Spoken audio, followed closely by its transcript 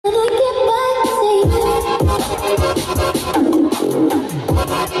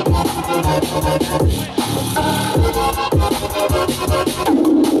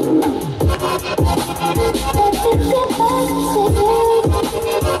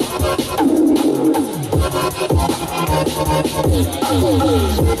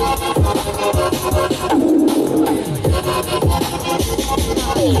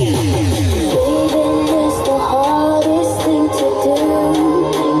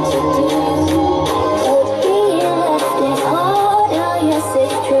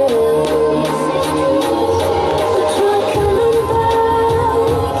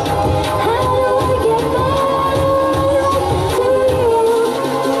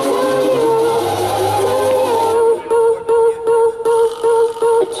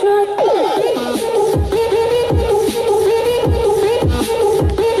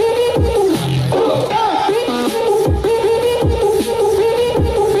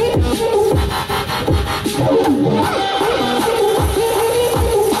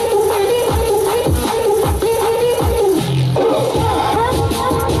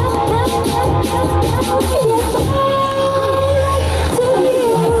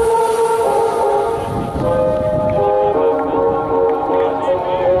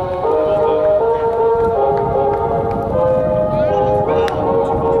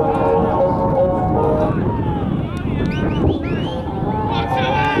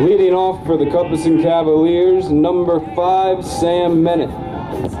Leading off for the Cuthbertson Cavaliers, number 5, Sam Mennett.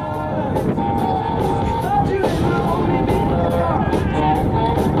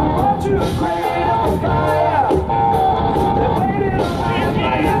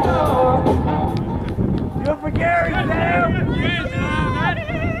 Good for Gary, Sam!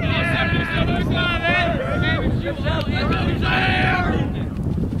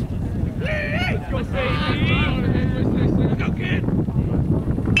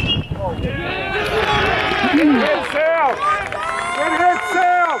 Good hit, Sam! Good hit,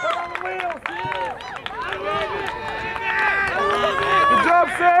 Sam! Good job,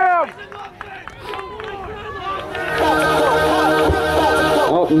 Sam!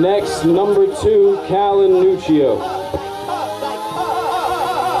 Up next, number 2, Callan Nuccio.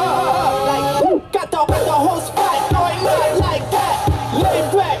 Got the whole spot going out like that. Lay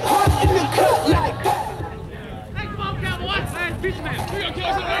back, hot in the cut like that. Hey, come on, Cowboys! Hey, pizza man! We gonna kill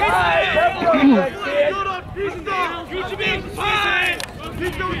us already! Alright, that's good, kid! Pizza man! Pizza man! Fine!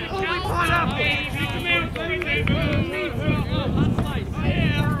 Pizza man! Only pineapple! Pizza man! Hot slice!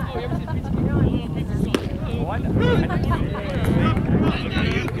 Oh, you ever seen pizza man? Pizza sauce.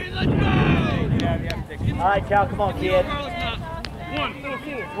 Alright, Cal, come on, kid. 1, 4,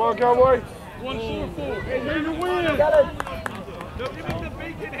 4. Come on, Cowboy. 1, 4, 4. Hey, there's your win! Got it. No, give me the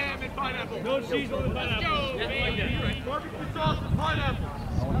bacon, ham, and pineapple. No cheese on the pineapple. Let's go, baby. Barbecue sauce and pineapple.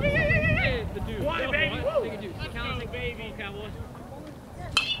 Hey, the dude. Why, baby? Let's go, baby. Cowboys.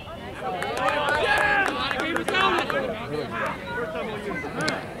 Yeah! Game is down. First time on you.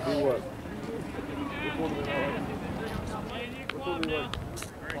 Do what? Oh,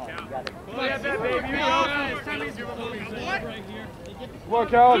 yeah, that baby. You go. Come on,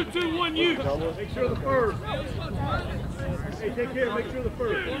 Cal. 2, 2, 1, you. Make sure the first. Hey, take care. Make sure the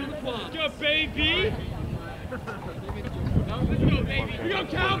first. Let's go, baby. Let's go, baby. We go,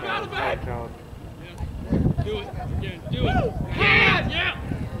 Cal. Battle back. Do it. Yeah, do it. Yeah. Yeah.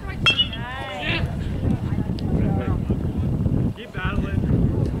 Yeah. Keep battling.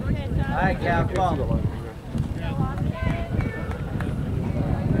 All right, Cal, come on.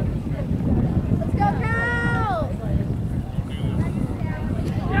 Let's go, Cal!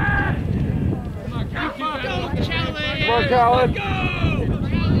 Come on, Cal. Go, challenge. Come on, Callan. Go.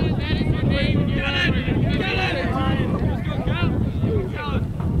 Challenge. That is your name. Get it. Get it. Let's go, Cal.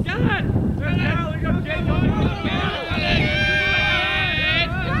 Get it.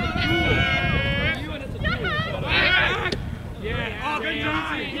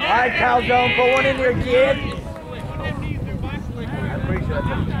 All right, Calzone, put one in here, kid. I'm pretty sure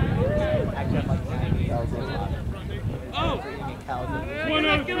that's actually like Calzone. Oh!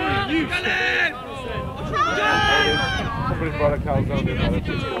 103, you! Somebody brought a Calzone in.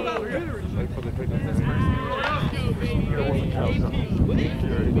 Like for the picnic.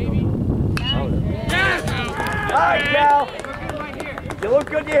 Yes! All right, Cal. You look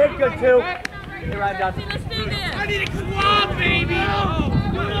good, you hit good too. You're right down. I need a quad, baby!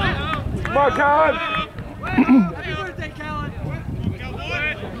 Come on, Callan. Happy birthday, Callan!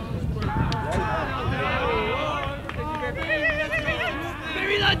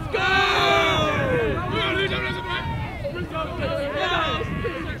 Baby, let's go!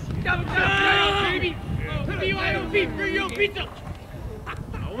 Baby! Put me on your feet for your pizza!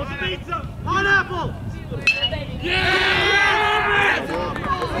 What's pizza? Pineapple! Yeah!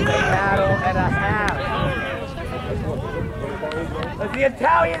 Battle and a half. That's the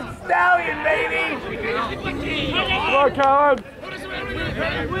Italian stallion, baby! Come on, Callan!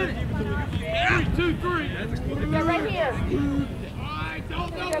 3, 2, 3! Yeah, right here.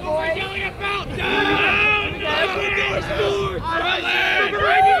 Good boy.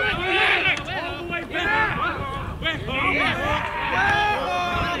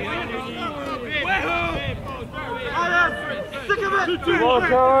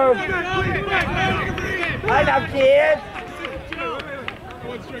 Hi now, kids.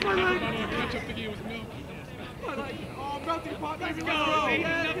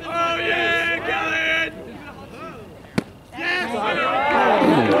 Oh yeah, Kellen!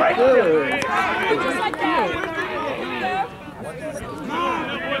 Right there.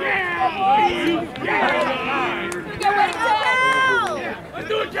 Let's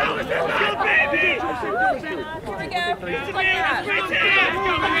do it, Cal! Let's go, baby! Here we go. Let's go,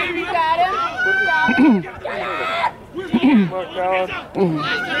 baby! You got him.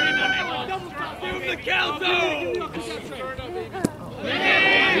 Give him the calzo!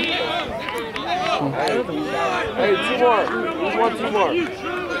 Hey, 2 more. Who's want 2 more? You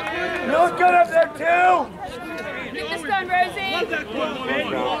look good up there, too! Get this done, Rosie.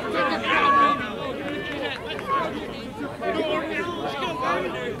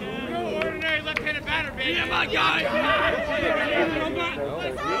 Ordinary left-handed batter, baby. Yeah, my guy.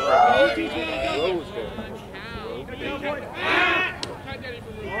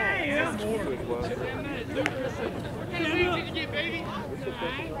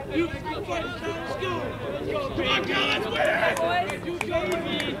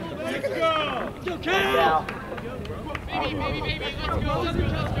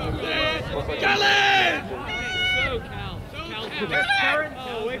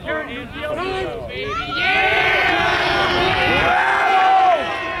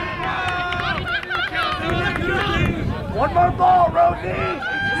 One more ball, Rosie!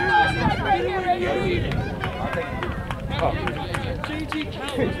 Right here, Rosie.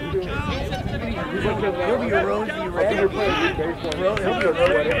 He'll be a Rosie red. He'll be a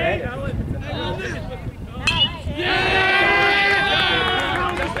Rosie red.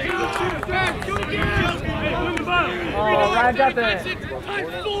 Oh, Ryan got that.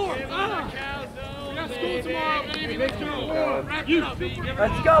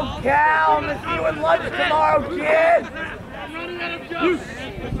 Let's go, Cal. I'm gonna see you at lunch tomorrow, kid.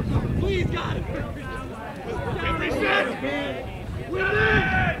 Please, got it. Reset. Win it.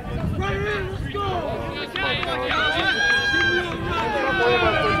 Right here. Let's go.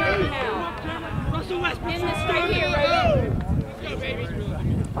 Russell Westbrook. In this right here, Rosie. Let's go, baby.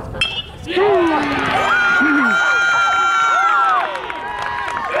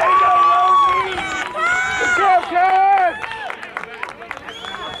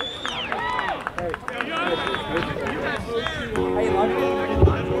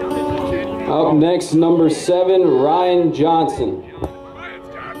 Up next, number 7, Ryan Johnson.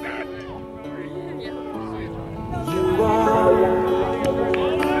 You are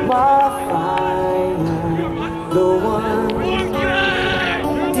my final, the one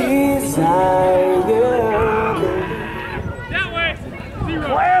desire. That way.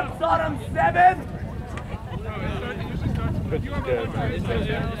 Clamps on him, 7.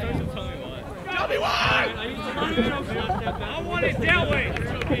 Tell me why. I want it that way.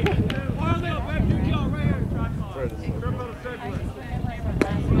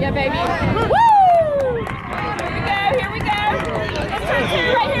 Yeah, baby. Woo! Here we go. Let's turn 2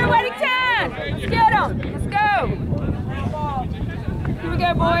 right here, Weddington. Let's get them. Let's go. Here we go,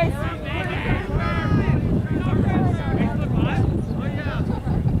 boys.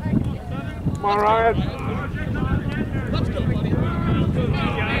 Come on, Ryan. Let's go, buddy.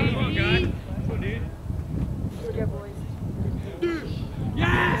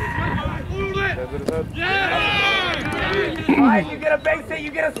 Alright, you get a base hit,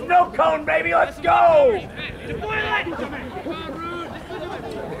 you get a snow cone, baby. Let's go. Let's go, buddy.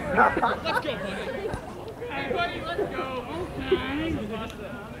 Everybody, let's go. Okay.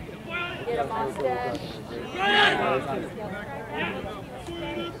 Get him, Austin.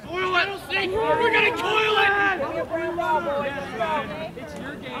 Coil it. We're gonna coil it. It's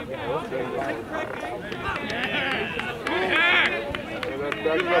your game.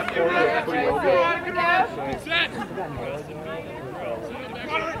 That's pretty open. Set.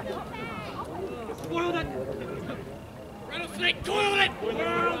 Coil it. Rattlesnake, coil it.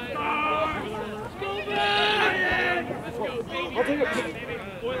 Let's go back. Let's go, baby. I'll take it.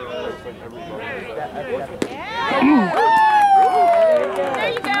 There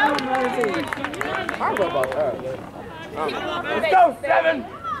you go. How about that? Let's go, 7.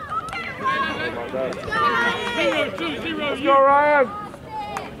 Let's go, Ryan.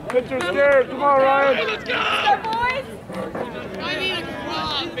 Pitcher's scared. Come on, Ryan. Let's go. Let's go, boys. I need a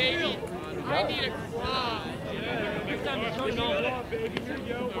quad, baby. I need a quad.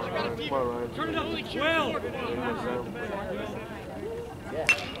 Turn it up to 12.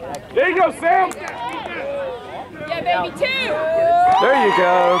 There you go, Sam. Yeah, baby, 2. There you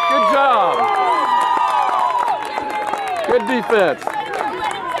go. Good job. Good defense.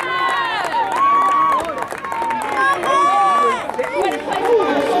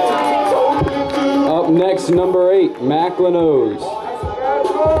 Up next, number 8, Macklin O's.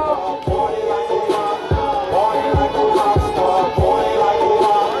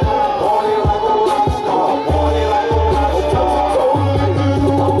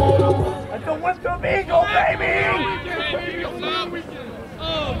 That's a Wisconsin Eagle, baby!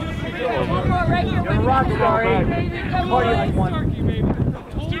 One more right here. You're a rock star, eh? Party like one. Let's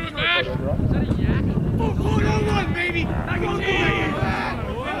do it, Mac. Is that a yak? Oh, one, baby. I go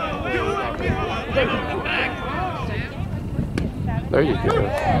There you go.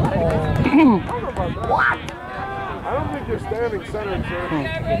 What? I don't think you're standing center, sir.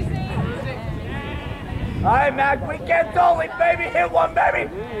 All right, Mac, weekends only, baby. Hit one, baby.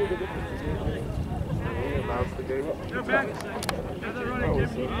 Yeah, Mac. Have that running,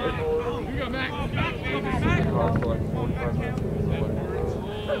 Jimmy. You go, Mac. Good pitch.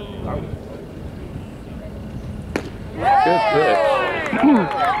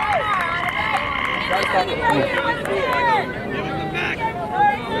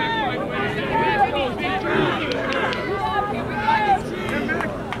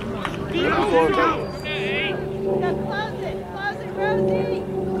 Close it, Rosie.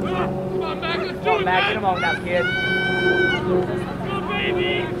 Come on, Mac. Let's do Come on, it, Mac, get him on now, kid. Let's go,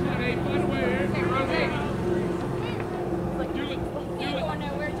 baby. Hey, by the way, Rosie. Do it. I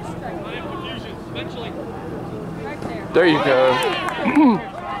have confusion. Eventually. Right there. There you go.